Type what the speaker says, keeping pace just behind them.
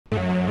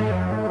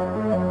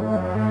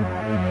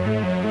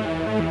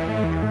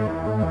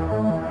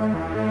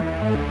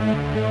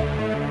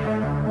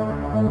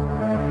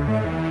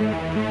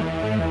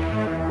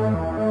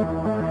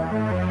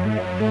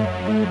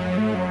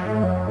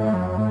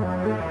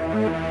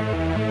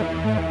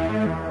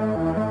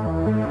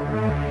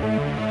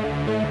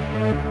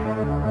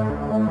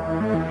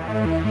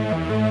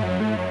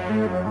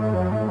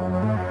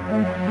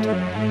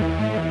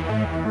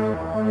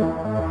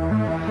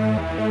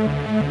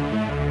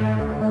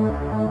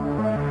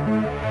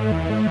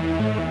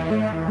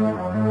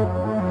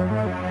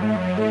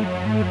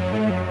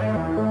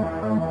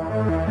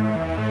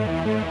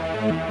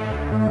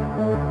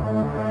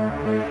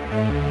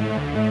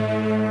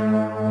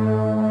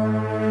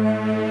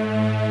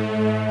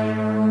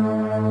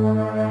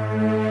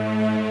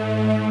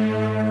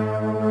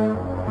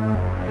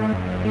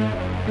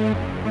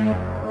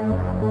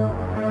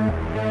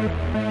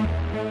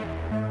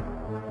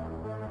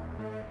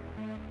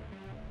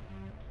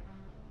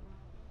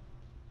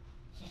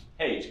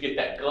Hey, did you get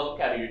that gunk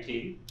out of your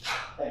teeth?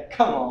 Hey,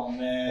 come on,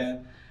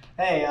 man.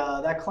 Hey,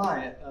 that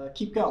client,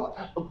 keep going.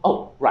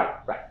 Oh, right.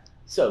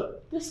 So,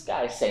 this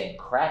guy's saying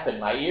crap in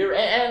my ear,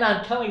 and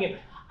I'm telling him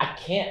I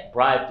can't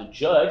bribe the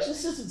judge.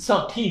 This isn't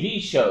some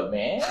TV show,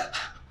 man.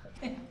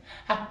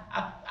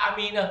 I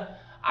mean,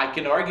 I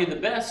can argue the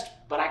best,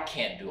 but I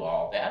can't do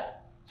all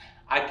that.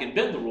 I can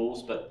bend the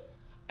rules, but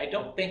I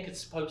don't think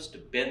it's supposed to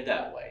bend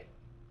that way.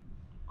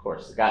 Of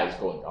course, the guy's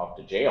going off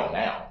to jail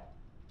now.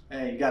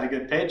 Hey, you got a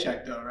good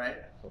paycheck though, right?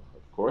 Of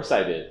course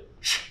I did.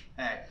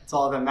 Hey, it's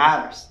all that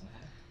matters.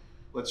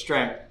 Let's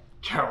drink.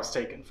 Carol's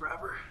taking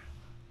forever.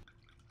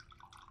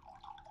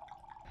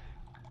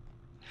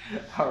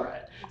 All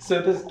right,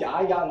 so this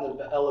guy got in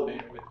the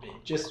elevator with me,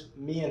 just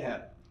me and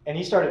him, and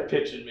he started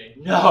pitching me.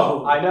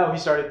 No! I know, he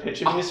started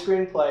pitching me a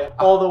screenplay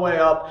all the way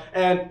up,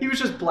 and he was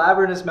just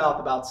blabbering his mouth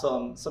about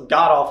some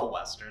god-awful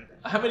Western.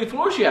 How many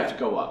floors do you have to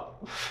go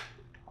up?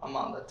 I'm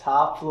on the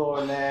top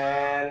floor,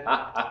 man.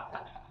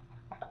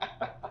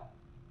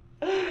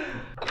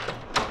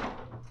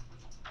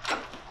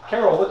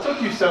 Carol, what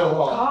took you so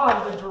long?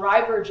 God, the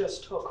driver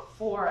just took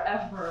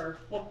forever.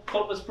 Well,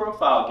 pull up his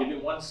profile, give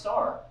him 1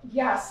 star.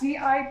 Yeah, see,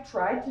 I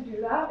tried to do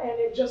that and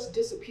it just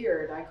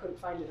disappeared. I couldn't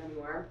find it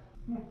anywhere.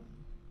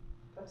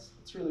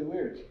 That's really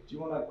weird. Do you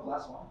want a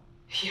glass of wine?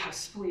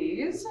 Yes,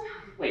 please.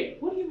 Wait,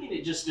 what do you mean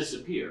it just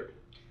disappeared?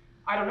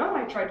 I don't know.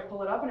 I tried to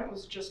pull it up and it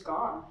was just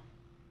gone.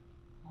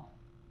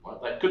 Well,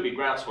 that could be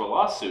grounds for a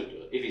lawsuit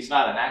if he's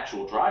not an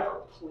actual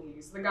driver.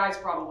 Please, the guy's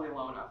probably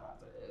low enough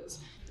as it is.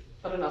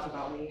 But enough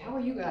about me. How are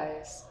you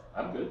guys?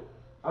 I'm good.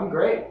 I'm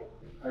great.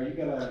 Are you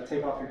gonna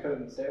take off your coat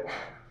and stay?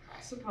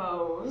 I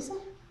suppose.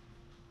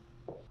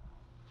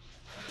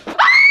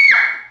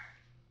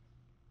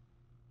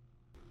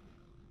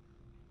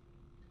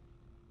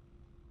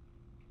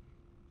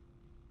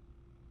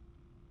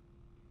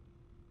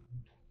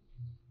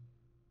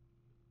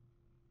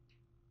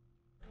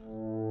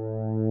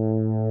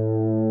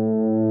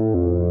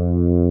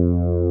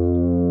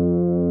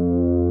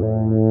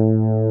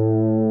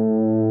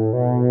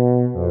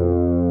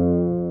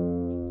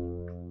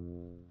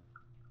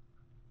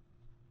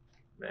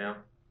 Ma'am,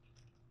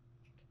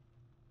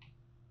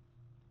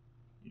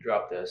 you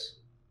drop this.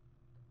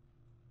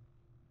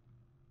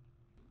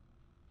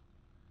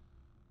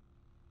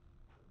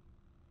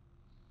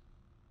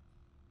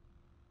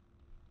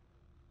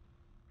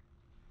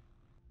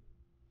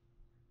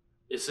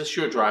 Is this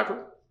your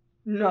driver?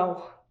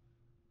 No.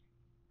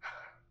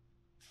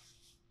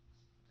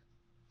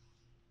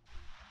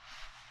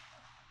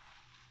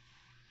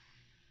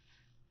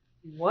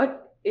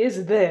 What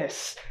is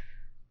this?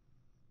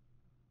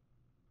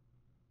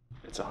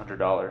 It's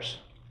 $100.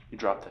 You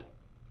dropped it.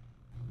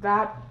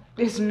 That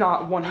is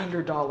not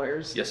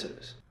 $100. Yes, it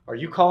is. Are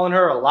you calling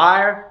her a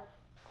liar?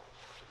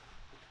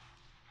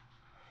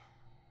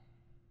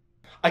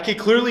 I can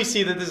clearly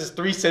see that this is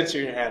 3 cents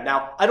in your hand.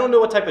 Now, I don't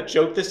know what type of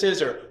joke this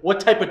is or what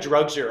type of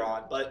drugs you're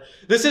on, but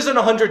this isn't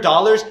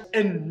 $100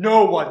 and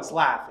no one's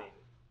laughing.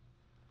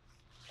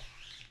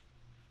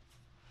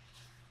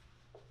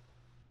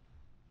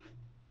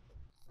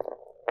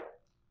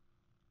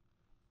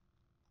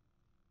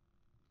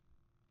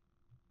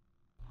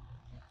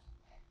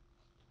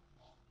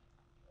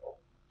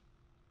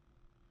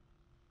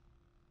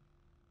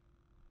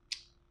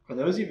 Are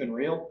those even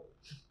real?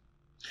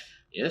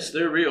 Yes,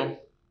 they're real.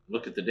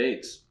 Look at the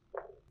dates.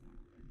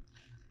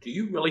 Do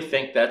you really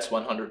think that's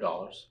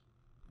 $100?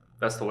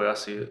 That's the way I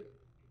see it.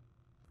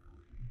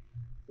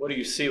 What do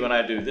you see when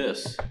I do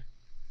this?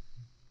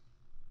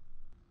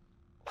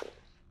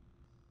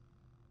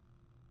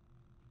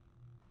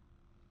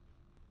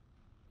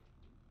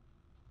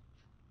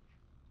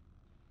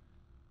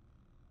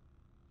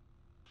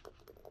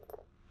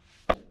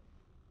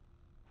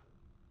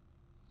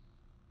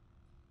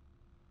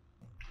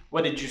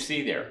 What did you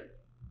see there?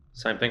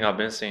 Same thing I've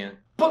been seeing.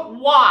 But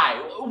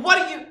why?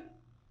 What do you...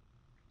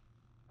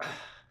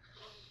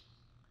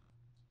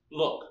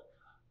 Look,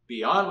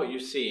 beyond what you're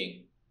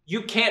seeing,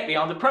 you can't be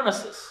on the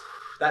premises.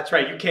 That's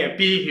right, you can't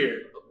be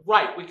here.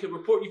 Right, we could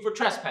report you for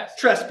trespassing.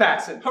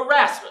 Trespassing.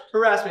 Harassment.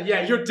 Harassment,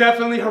 yeah, you're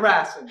definitely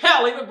harassing.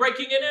 Hell, even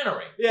breaking and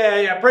entering.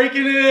 Yeah,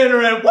 breaking and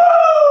entering.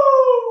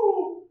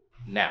 Woo!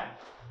 Now,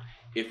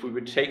 if we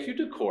would take you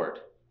to court,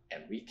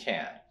 and we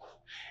can,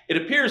 it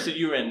appears that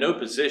you're in no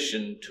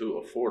position to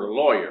afford a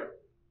lawyer,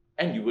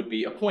 and you would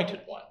be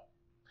appointed one.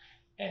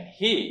 And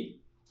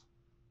he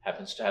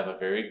happens to have a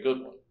very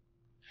good one.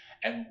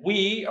 And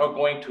we are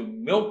going to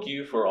milk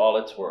you for all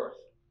it's worth.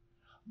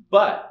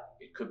 But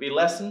it could be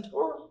lessened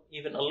or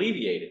even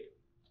alleviated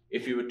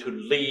if you were to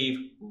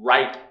leave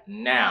right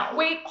now.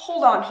 Wait,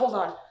 hold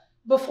on.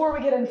 Before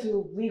we get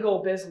into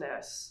legal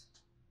business,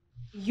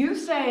 you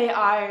say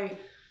I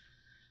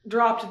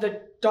dropped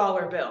the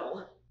dollar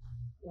bill.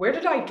 Where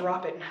did I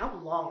drop it and how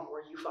long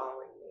were you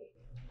following me?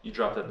 You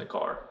dropped it in the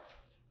car.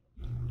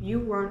 You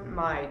weren't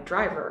my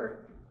driver.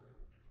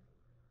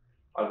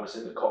 I was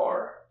in the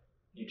car.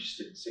 You just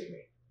didn't see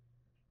me.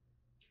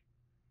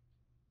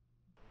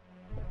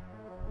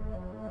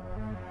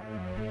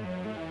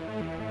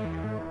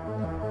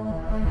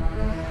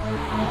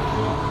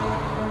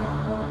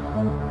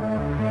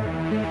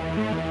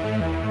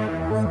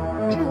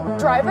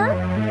 driver?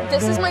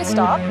 This is my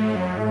stop.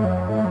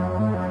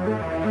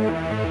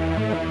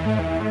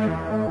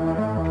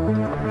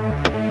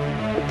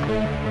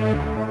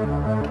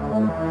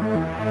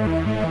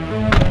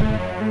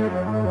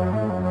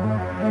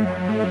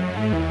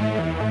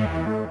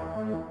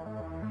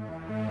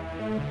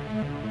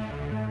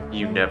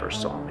 You never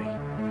saw me.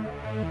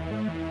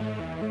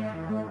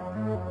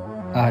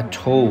 I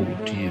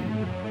told you.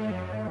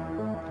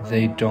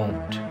 They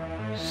don't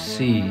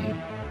see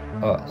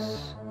us.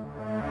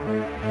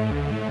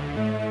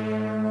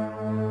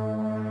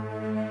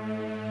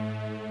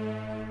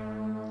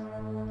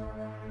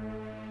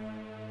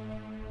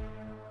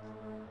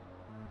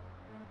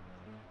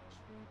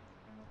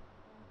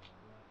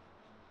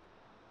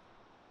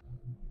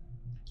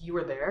 You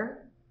were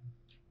there?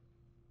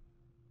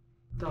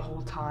 The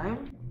whole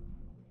time?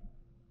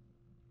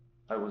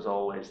 I was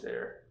always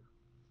there.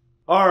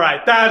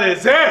 Alright, that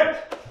is it!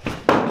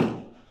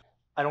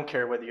 I don't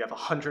care whether you have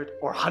 $100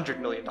 or $100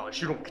 million.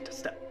 You don't get to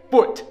step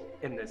foot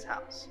in this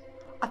house.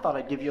 I thought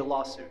I'd give you a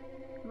lawsuit.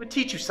 It would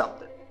teach you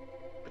something.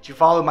 But you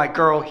followed my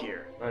girl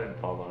here. I didn't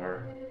follow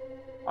her.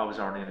 I was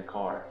already in the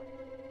car.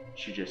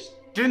 She just...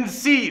 Didn't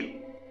see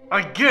you.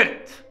 I get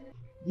it.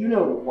 You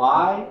know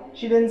why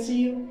she didn't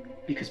see you?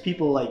 Because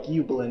people like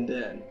you blend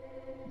in.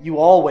 You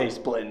always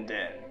blend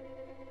in.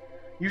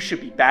 You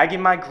should be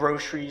bagging my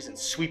groceries and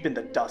sweeping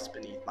the dust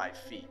beneath my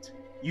feet.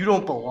 You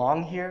don't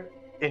belong here,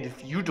 and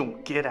if you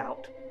don't get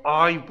out,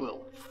 I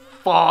will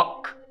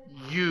fuck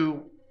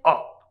you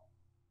up.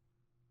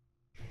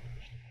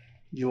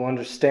 You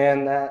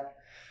understand that?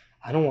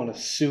 I don't want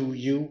to sue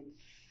you.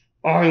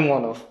 I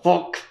want to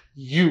fuck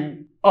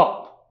you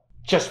up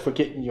just for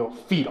getting your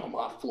feet on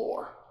my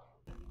floor.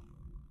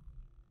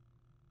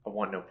 I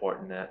want no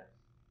part in that.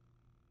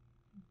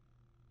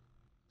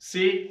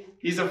 See?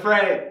 He's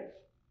afraid.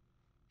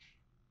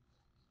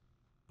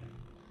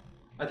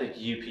 I think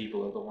you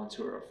people are the ones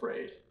who are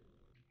afraid.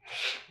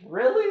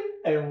 Really?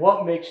 And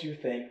what makes you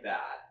think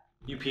that?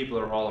 You people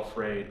are all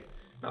afraid,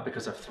 not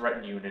because I've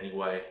threatened you in any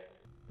way,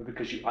 but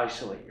because you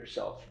isolate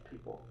yourself from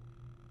people.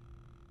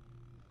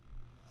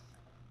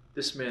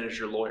 This man is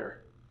your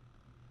lawyer.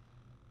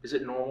 Is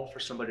it normal for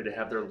somebody to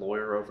have their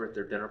lawyer over at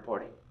their dinner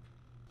party?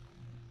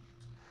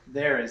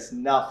 There is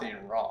nothing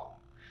wrong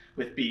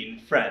with being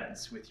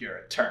friends with your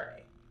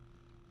attorney.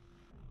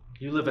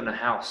 You live in a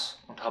house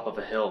on top of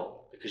a hill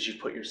because you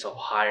put yourself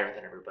higher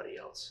than everybody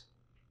else.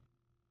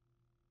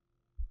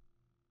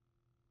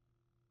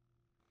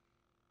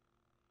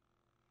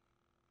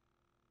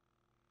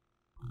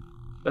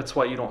 That's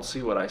why you don't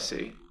see what I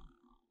see.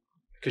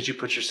 Because you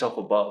put yourself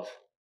above,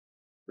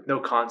 with no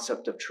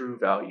concept of true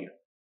value.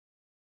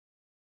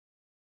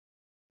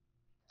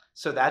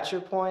 So that's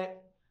your point?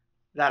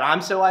 That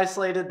I'm so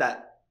isolated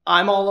that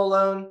I'm all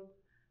alone?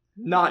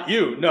 Not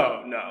you,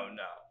 no.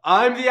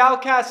 I'm the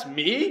outcast,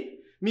 me?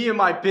 Me and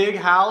my big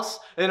house,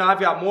 and I've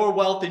got more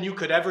wealth than you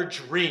could ever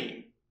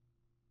dream.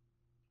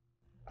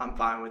 I'm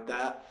fine with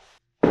that.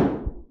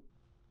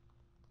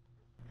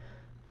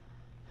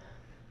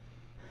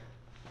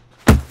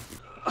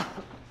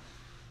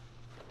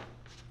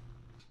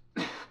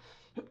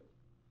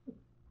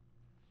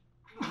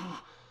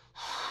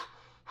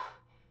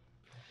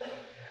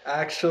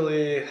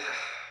 Actually,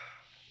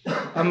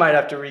 I might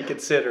have to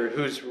reconsider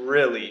who's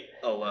really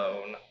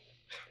alone.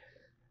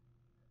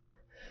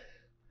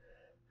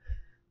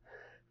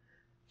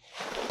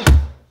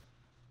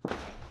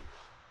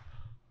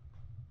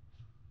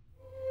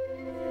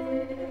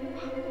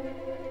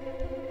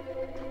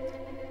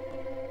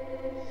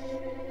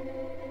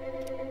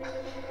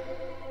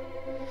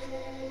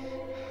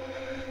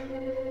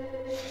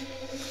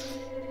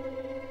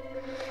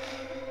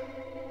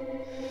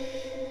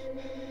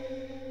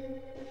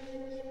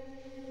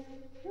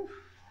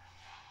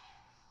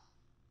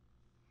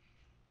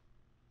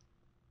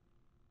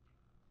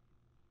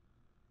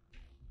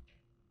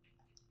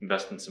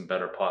 Invest in some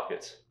better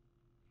pockets.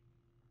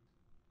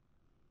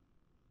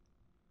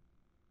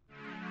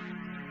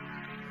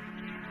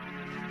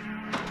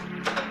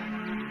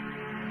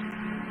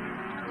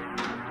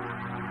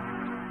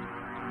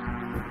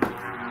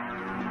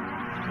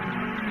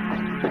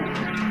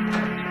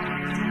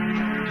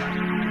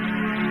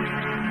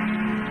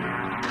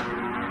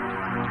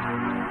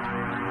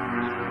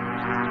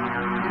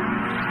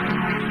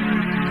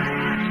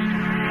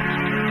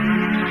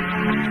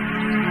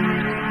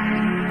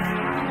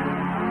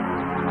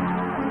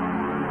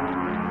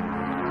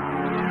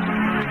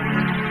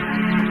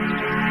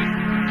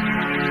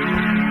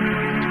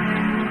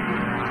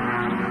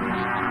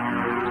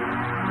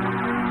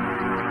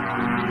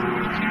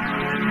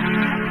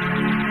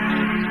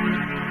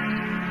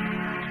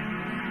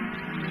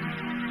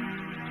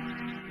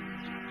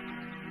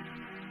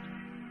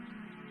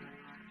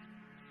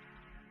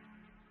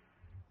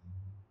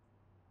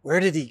 Where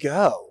did he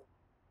go?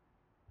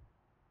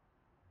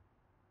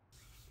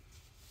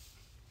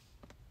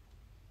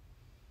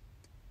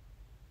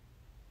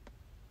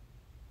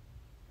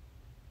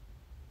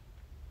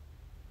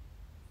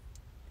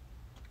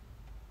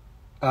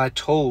 I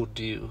told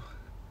you.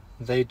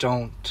 They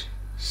don't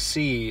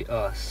see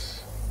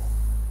us.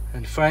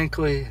 And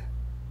frankly,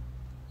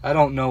 I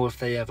don't know if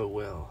they ever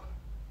will.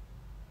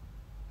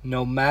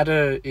 No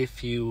matter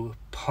if you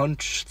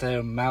punch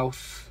their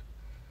mouth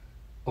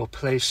or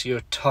place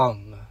your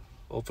tongue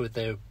over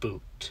their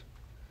boot.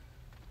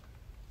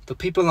 The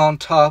people on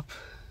top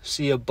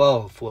see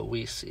above what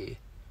we see.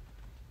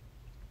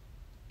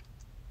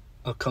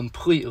 A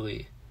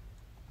completely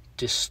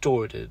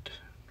distorted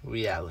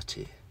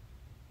reality.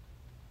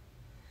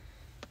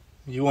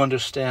 You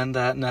understand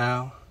that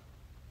now?